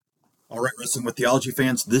All right, Wrestling with Theology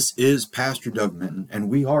fans, this is Pastor Doug Minton, and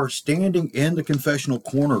we are standing in the confessional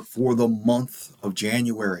corner for the month of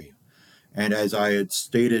January. And as I had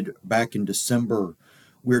stated back in December,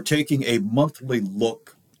 we're taking a monthly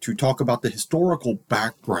look to talk about the historical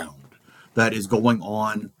background that is going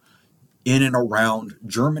on in and around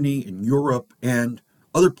Germany and Europe and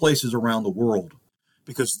other places around the world.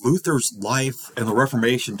 Because Luther's life and the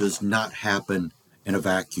Reformation does not happen in a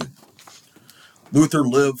vacuum. Luther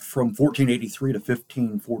lived from 1483 to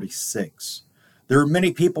 1546. There are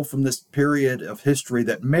many people from this period of history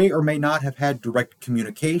that may or may not have had direct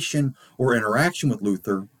communication or interaction with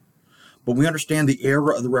Luther, but we understand the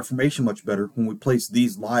era of the Reformation much better when we place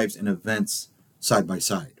these lives and events side by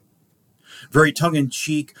side. Very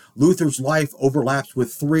tongue-in-cheek, Luther's life overlaps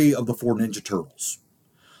with three of the four Ninja Turtles.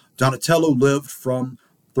 Donatello lived from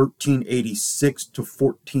 1386 to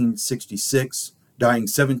 1466, dying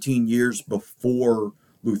 17 years before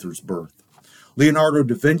Luther's birth. Leonardo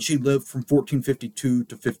da Vinci lived from 1452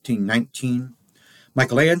 to 1519.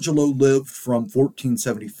 Michelangelo lived from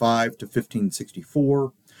 1475 to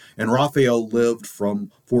 1564. And Raphael lived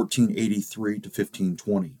from 1483 to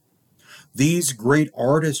 1520. These great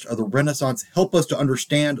artists of the Renaissance help us to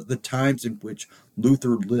understand the times in which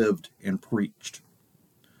Luther lived and preached.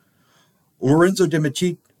 Lorenzo de'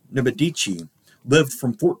 Medici lived from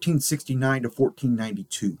 1469 to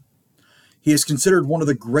 1492. He is considered one of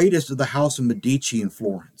the greatest of the House of Medici in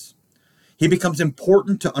Florence. He becomes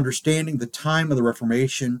important to understanding the time of the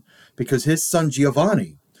Reformation because his son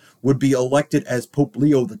Giovanni would be elected as Pope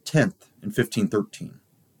Leo X in 1513.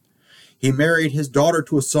 He married his daughter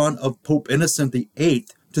to a son of Pope Innocent VIII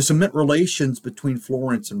to cement relations between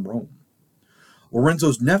Florence and Rome.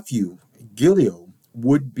 Lorenzo's nephew, Giulio,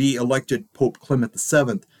 would be elected Pope Clement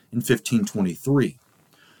VII in 1523.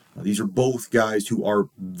 Now, these are both guys who are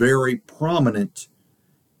very prominent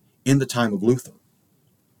in the time of Luther.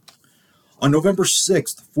 On November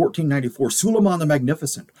 6, 1494, Suleiman the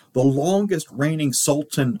Magnificent, the longest reigning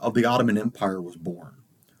sultan of the Ottoman Empire, was born.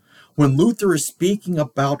 When Luther is speaking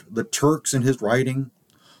about the Turks in his writing,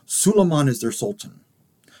 Suleiman is their sultan.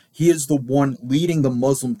 He is the one leading the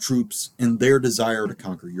Muslim troops in their desire to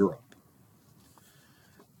conquer Europe.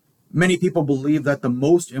 Many people believe that the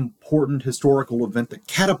most important historical event that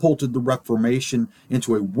catapulted the Reformation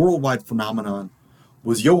into a worldwide phenomenon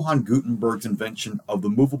was Johann Gutenberg's invention of the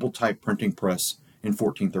movable type printing press in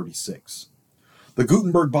 1436. The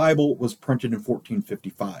Gutenberg Bible was printed in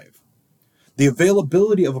 1455. The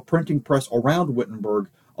availability of a printing press around Wittenberg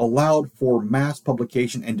allowed for mass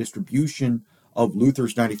publication and distribution of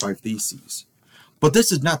Luther's 95 Theses. But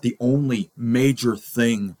this is not the only major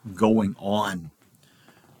thing going on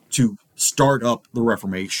to start up the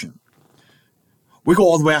Reformation. We go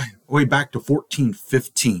all the way back to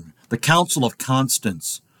 1415, the Council of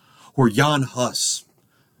Constance, where Jan Hus,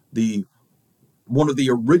 one of the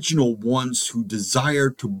original ones who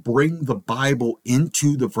desired to bring the Bible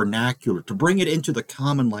into the vernacular, to bring it into the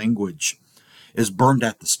common language, is burned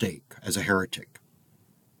at the stake as a heretic.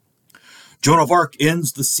 Joan of Arc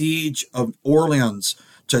ends the siege of Orleans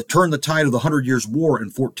to turn the tide of the 100 Years' War in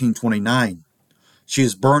 1429. She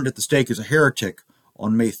is burned at the stake as a heretic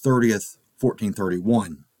on May 30th,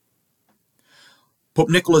 1431. Pope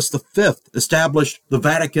Nicholas V established the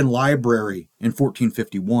Vatican Library in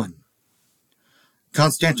 1451.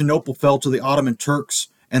 Constantinople fell to the Ottoman Turks,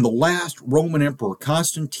 and the last Roman emperor,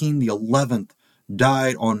 Constantine XI,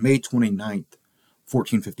 died on May 29th,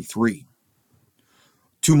 1453.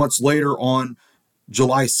 2 months later, on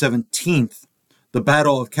July 17th, the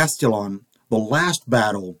Battle of Castellon, the last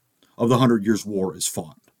battle of the 100 Years' War, is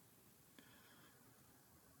fought.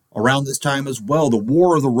 Around this time as well, the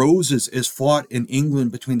War of the Roses is fought in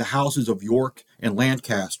England between the houses of York and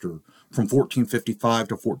Lancaster from 1455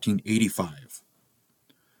 to 1485.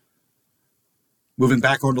 Moving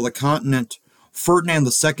back onto the continent, Ferdinand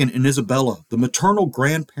II and Isabella, the maternal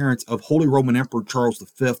grandparents of Holy Roman Emperor Charles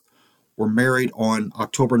V, were married on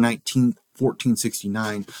October 19,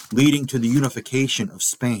 1469, leading to the unification of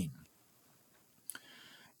Spain.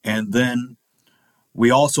 And then we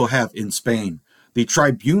also have in Spain the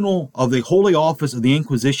Tribunal of the Holy Office of the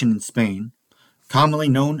Inquisition in Spain, commonly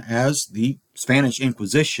known as the Spanish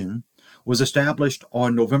Inquisition, was established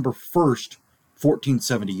on November 1st,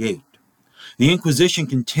 1478. The Inquisition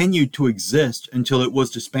continued to exist until it was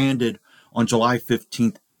disbanded on July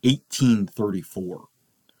 15th, 1834.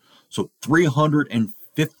 So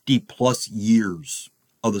 350 plus years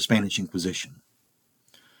of the Spanish Inquisition.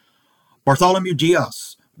 Bartholomew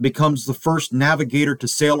Diaz becomes the first navigator to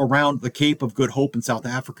sail around the Cape of Good Hope in South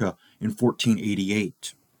Africa in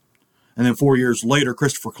 1488. And then 4 years later,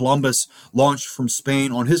 Christopher Columbus launched from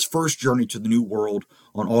Spain on his first journey to the New World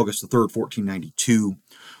on August the 3rd, 1492,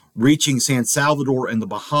 reaching San Salvador and the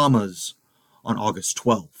Bahamas on August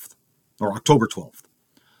 12th, or October 12th.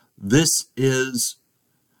 This is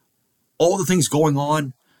all the things going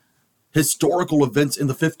on, historical events in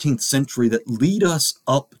the 15th century that lead us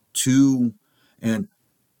up to, and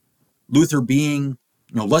Luther being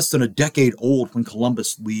less than a decade old when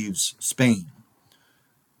Columbus leaves Spain.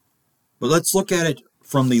 But let's look at it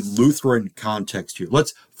from the Lutheran context here.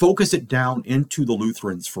 Let's focus it down into the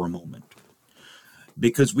Lutherans for a moment,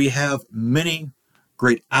 because we have many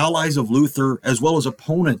great allies of Luther as well as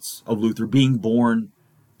opponents of Luther being born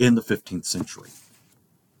in the 15th century.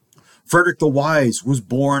 Frederick the Wise was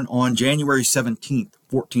born on January 17th,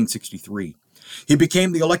 1463. He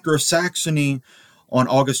became the Elector of Saxony on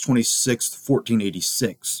August 26th,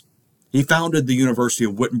 1486. He founded the University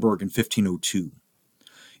of Wittenberg in 1502.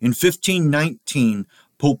 In 1519,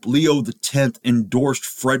 Pope Leo X endorsed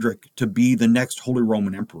Frederick to be the next Holy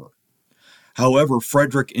Roman Emperor. However,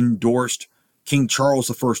 Frederick endorsed King Charles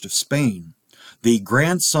I of Spain, the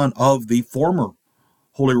grandson of the former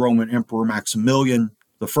Holy Roman Emperor Maximilian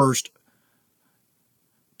I,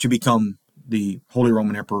 to become the Holy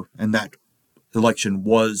Roman Emperor, and that election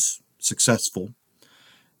was successful.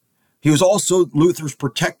 He was also Luther's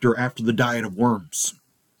protector after the Diet of Worms.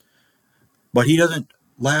 But he doesn't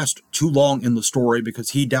last too long in the story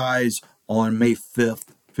because he dies on May 5th,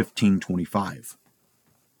 1525.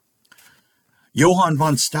 Johann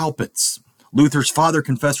von Staupitz, Luther's father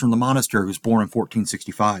confessor in the monastery, was born in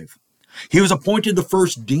 1465. He was appointed the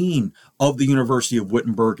first dean of the University of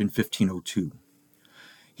Wittenberg in 1502.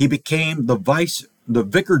 He became the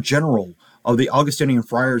vicar general of the Augustinian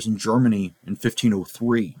friars in Germany in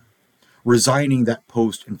 1503, resigning that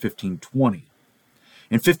post in 1520.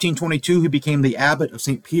 In 1522, he became the abbot of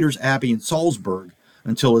St. Peter's Abbey in Salzburg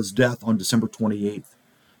until his death on December 28,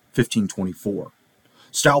 1524.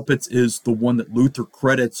 Staupitz is the one that Luther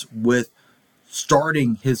credits with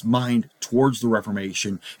starting his mind towards the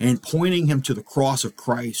Reformation and pointing him to the cross of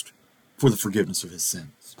Christ for the forgiveness of his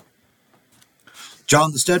sins.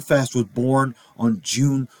 John the Steadfast was born on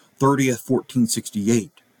June 30th,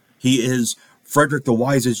 1468. He is Frederick the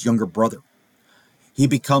Wise's younger brother. He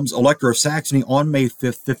becomes Elector of Saxony on May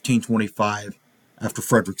 5th, 1525, after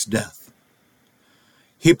Frederick's death.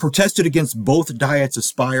 He protested against both diets of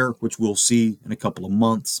Speyer, which we'll see in a couple of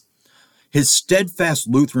months. His steadfast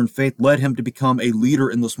Lutheran faith led him to become a leader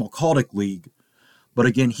in the Smalkaldic League, but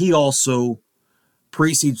again, he also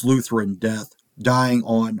precedes Luther in death, dying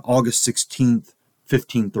on August 16th,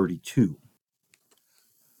 1532.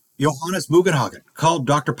 Johannes Bugenhagen, called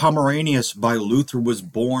Dr. Pomeranius by Luther, was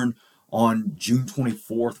born on June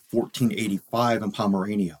 24th, 1485 in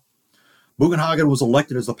Pomerania. Bugenhagen was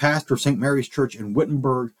elected as the pastor of St. Mary's Church in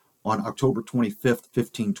Wittenberg on October 25th,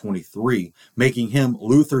 1523, making him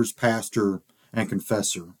Luther's pastor and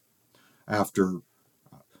confessor after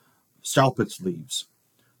Staupitz leaves.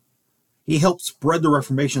 He helped spread the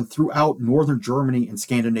Reformation throughout northern Germany and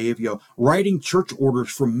Scandinavia, writing church orders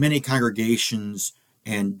for many congregations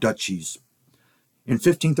and duchies. In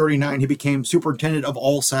 1539, he became superintendent of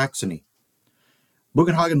all Saxony.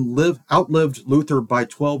 Bugenhagen outlived Luther by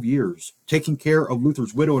 12 years, taking care of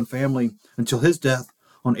Luther's widow and family until his death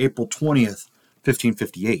on April 20th,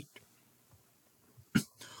 1558.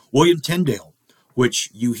 William Tyndale, which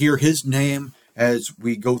you hear his name as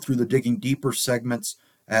we go through the Digging Deeper segments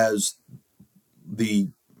as the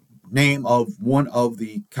name of one of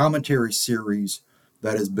the commentary series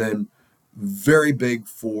that has been very big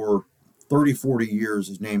for 30, 40 years,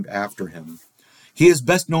 is named after him. He is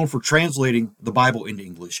best known for translating the Bible into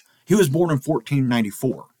English. He was born in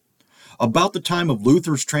 1494. About the time of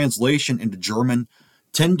Luther's translation into German,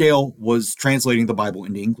 Tyndale was translating the Bible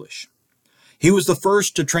into English. He was the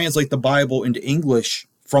first to translate the Bible into English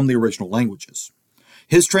from the original languages.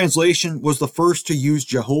 His translation was the first to use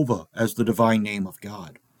Jehovah as the divine name of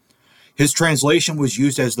God. His translation was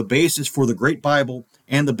used as the basis for the Great Bible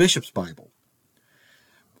and the Bishop's Bible.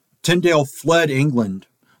 Tyndale fled England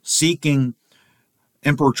seeking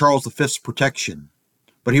Emperor Charles V's protection,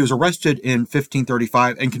 but he was arrested in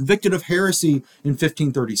 1535 and convicted of heresy in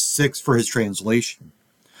 1536 for his translation.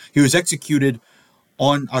 He was executed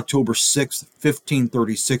on October 6,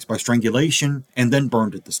 1536 by strangulation and then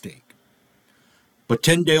burned at the stake. But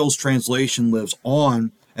Tyndale's translation lives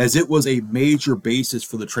on, as it was a major basis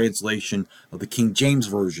for the translation of the King James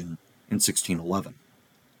Version in 1611.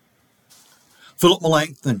 Philip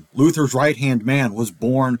Melanchthon, Luther's right-hand man, was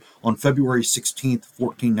born on February 16,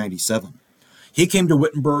 1497. He came to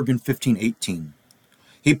Wittenberg in 1518.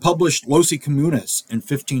 He published Loci Communis in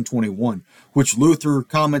 1521, which Luther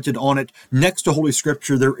commented on it, "Next to Holy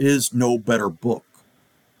Scripture, there is no better book."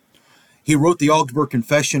 He wrote the Augsburg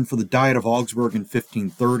Confession for the Diet of Augsburg in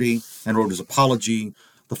 1530 and wrote his Apology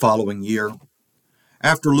the following year.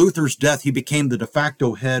 After Luther's death, he became the de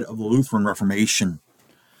facto head of the Lutheran Reformation.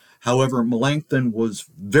 However, Melanchthon was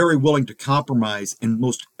very willing to compromise in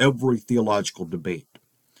most every theological debate.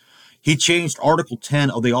 He changed Article 10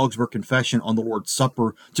 of the Augsburg Confession on the Lord's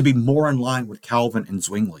Supper to be more in line with Calvin and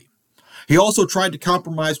Zwingli. He also tried to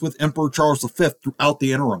compromise with Emperor Charles V throughout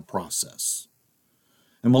the interim process.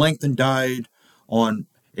 And Melanchthon died on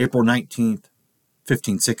April 19th,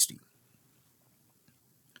 1560.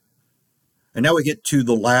 And now we get to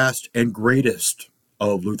the last and greatest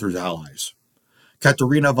of Luther's allies,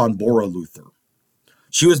 Katharina von Bora Luther.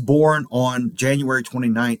 She was born on January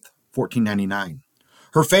 29th, 1499.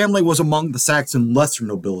 Her family was among the Saxon lesser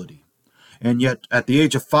nobility, and yet at the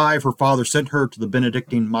age of 5, her father sent her to the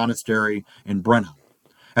Benedictine monastery in Brenna.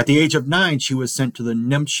 At the age of 9, she was sent to the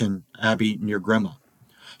Nymptian Abbey near Grimma.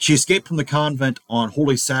 She escaped from the convent on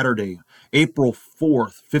Holy Saturday, April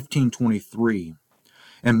 4th, 1523,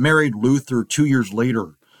 and married Luther 2 years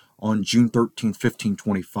later on June 13th,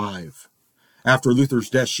 1525. After Luther's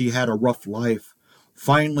death, she had a rough life,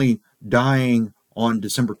 finally dying on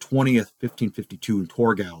December 20th, 1552 in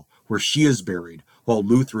Torgau, where she is buried, while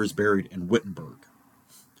Luther is buried in Wittenberg.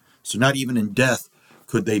 So not even in death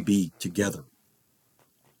could they be together.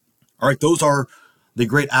 All right, those are the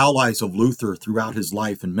great allies of Luther throughout his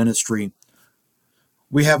life and ministry.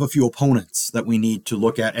 We have a few opponents that we need to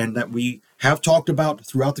look at and that we have talked about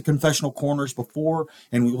throughout the Confessional Corners before,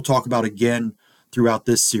 and we will talk about again throughout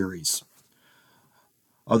this series.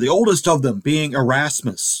 The oldest of them being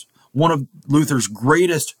Erasmus, one of Luther's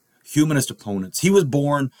greatest humanist opponents. He was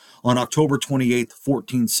born on October 28th,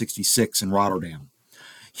 1466 in Rotterdam.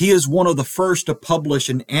 He is one of the first to publish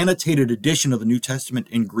an annotated edition of the New Testament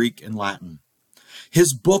in Greek and Latin.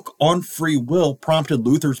 His book on free will prompted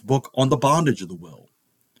Luther's book on the bondage of the will.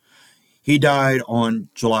 He died on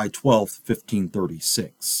July 12th,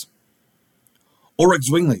 1536. Ulrich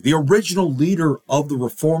Zwingli, the original leader of the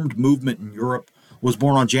Reformed movement in Europe, was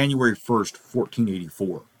born on January 1st,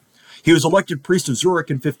 1484. He was elected priest of Zurich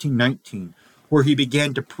in 1519, where he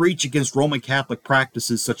began to preach against Roman Catholic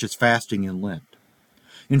practices such as fasting and Lent.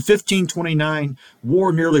 In 1529,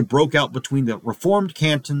 war nearly broke out between the Reformed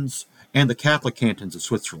cantons and the Catholic cantons of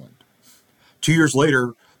Switzerland. 2 years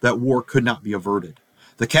later, that war could not be averted.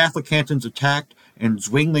 The Catholic cantons attacked, and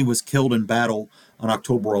Zwingli was killed in battle on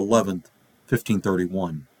October 11th,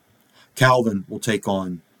 1531. Calvin will take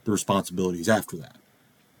on the responsibilities after that.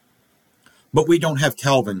 But we don't have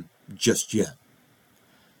Calvin just yet.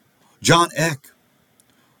 John Eck,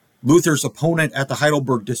 Luther's opponent at the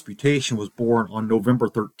Heidelberg Disputation, was born on November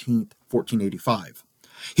 13th, 1485.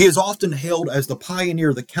 He is often hailed as the pioneer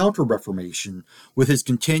of the Counter-Reformation with his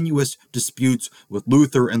continuous disputes with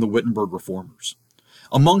Luther and the Wittenberg reformers.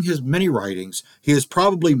 Among his many writings, he is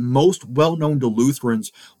probably most well known to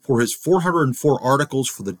Lutherans for his 404 articles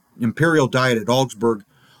for the Imperial Diet at Augsburg,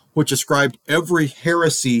 which ascribed every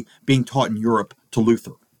heresy being taught in Europe to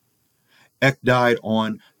Luther. Eck died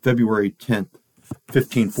on February 10th,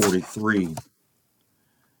 1543.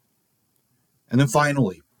 And then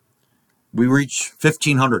finally, we reach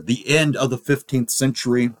 1500, the end of the 15th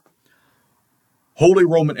century. Holy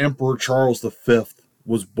Roman Emperor Charles V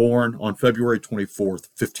was born on February 24th,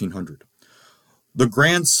 1500, the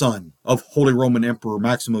grandson of Holy Roman Emperor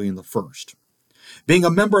Maximilian I. Being a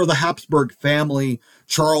member of the Habsburg family,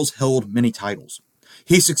 Charles held many titles.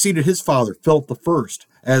 He succeeded his father, Philip I,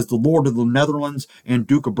 as the Lord of the Netherlands and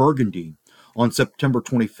Duke of Burgundy on September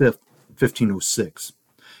 25th, 1506.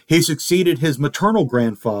 He succeeded his maternal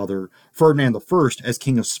grandfather, Ferdinand I, as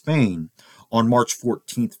King of Spain on March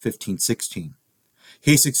 14th, 1516.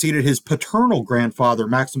 He succeeded his paternal grandfather,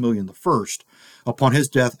 Maximilian I, upon his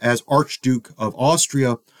death as Archduke of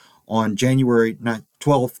Austria on January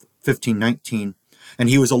 12th, 1519, and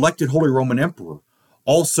he was elected Holy Roman Emperor,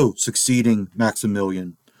 also succeeding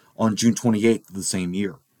Maximilian on June 28th of the same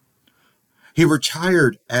year. He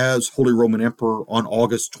retired as Holy Roman Emperor on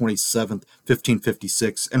August 27th,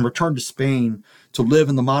 1556, and returned to Spain to live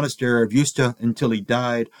in the monastery of Yusta until he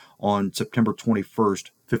died on September 21st,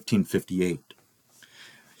 1558.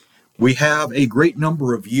 We have a great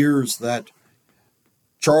number of years that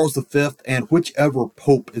Charles V and whichever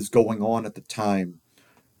pope is going on at the time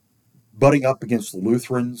butting up against the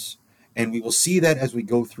Lutherans, and we will see that as we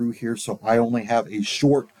go through here, so I only have a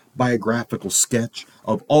short biographical sketch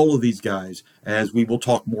of all of these guys, as we will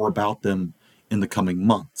talk more about them in the coming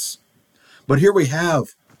months. But here we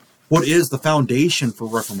have What is the foundation for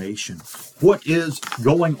Reformation? What is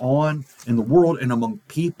going on in the world and among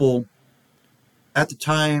people at the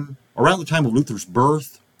time, around the time of Luther's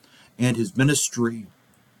birth and his ministry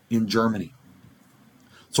in Germany?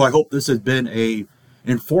 So I hope this has been a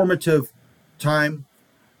informative time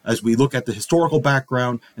as we look at the historical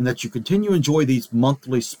background, and that you continue to enjoy these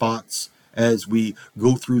monthly spots as we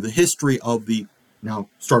go through the history of the now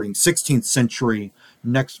starting 16th century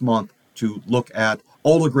next month to look at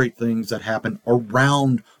all the great things that happened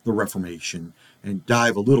around the Reformation and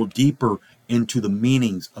dive a little deeper into the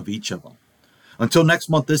meanings of each of them. Until next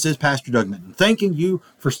month, this is Pastor Doug Minton, thanking you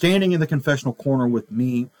for standing in the confessional corner with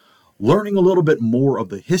me, learning a little bit more of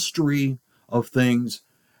the history of things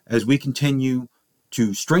as we continue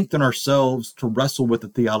to strengthen ourselves to wrestle with the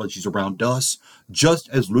theologies around us, just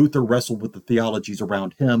as Luther wrestled with the theologies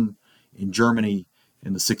around him in Germany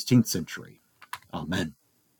in the 16th century. Amen.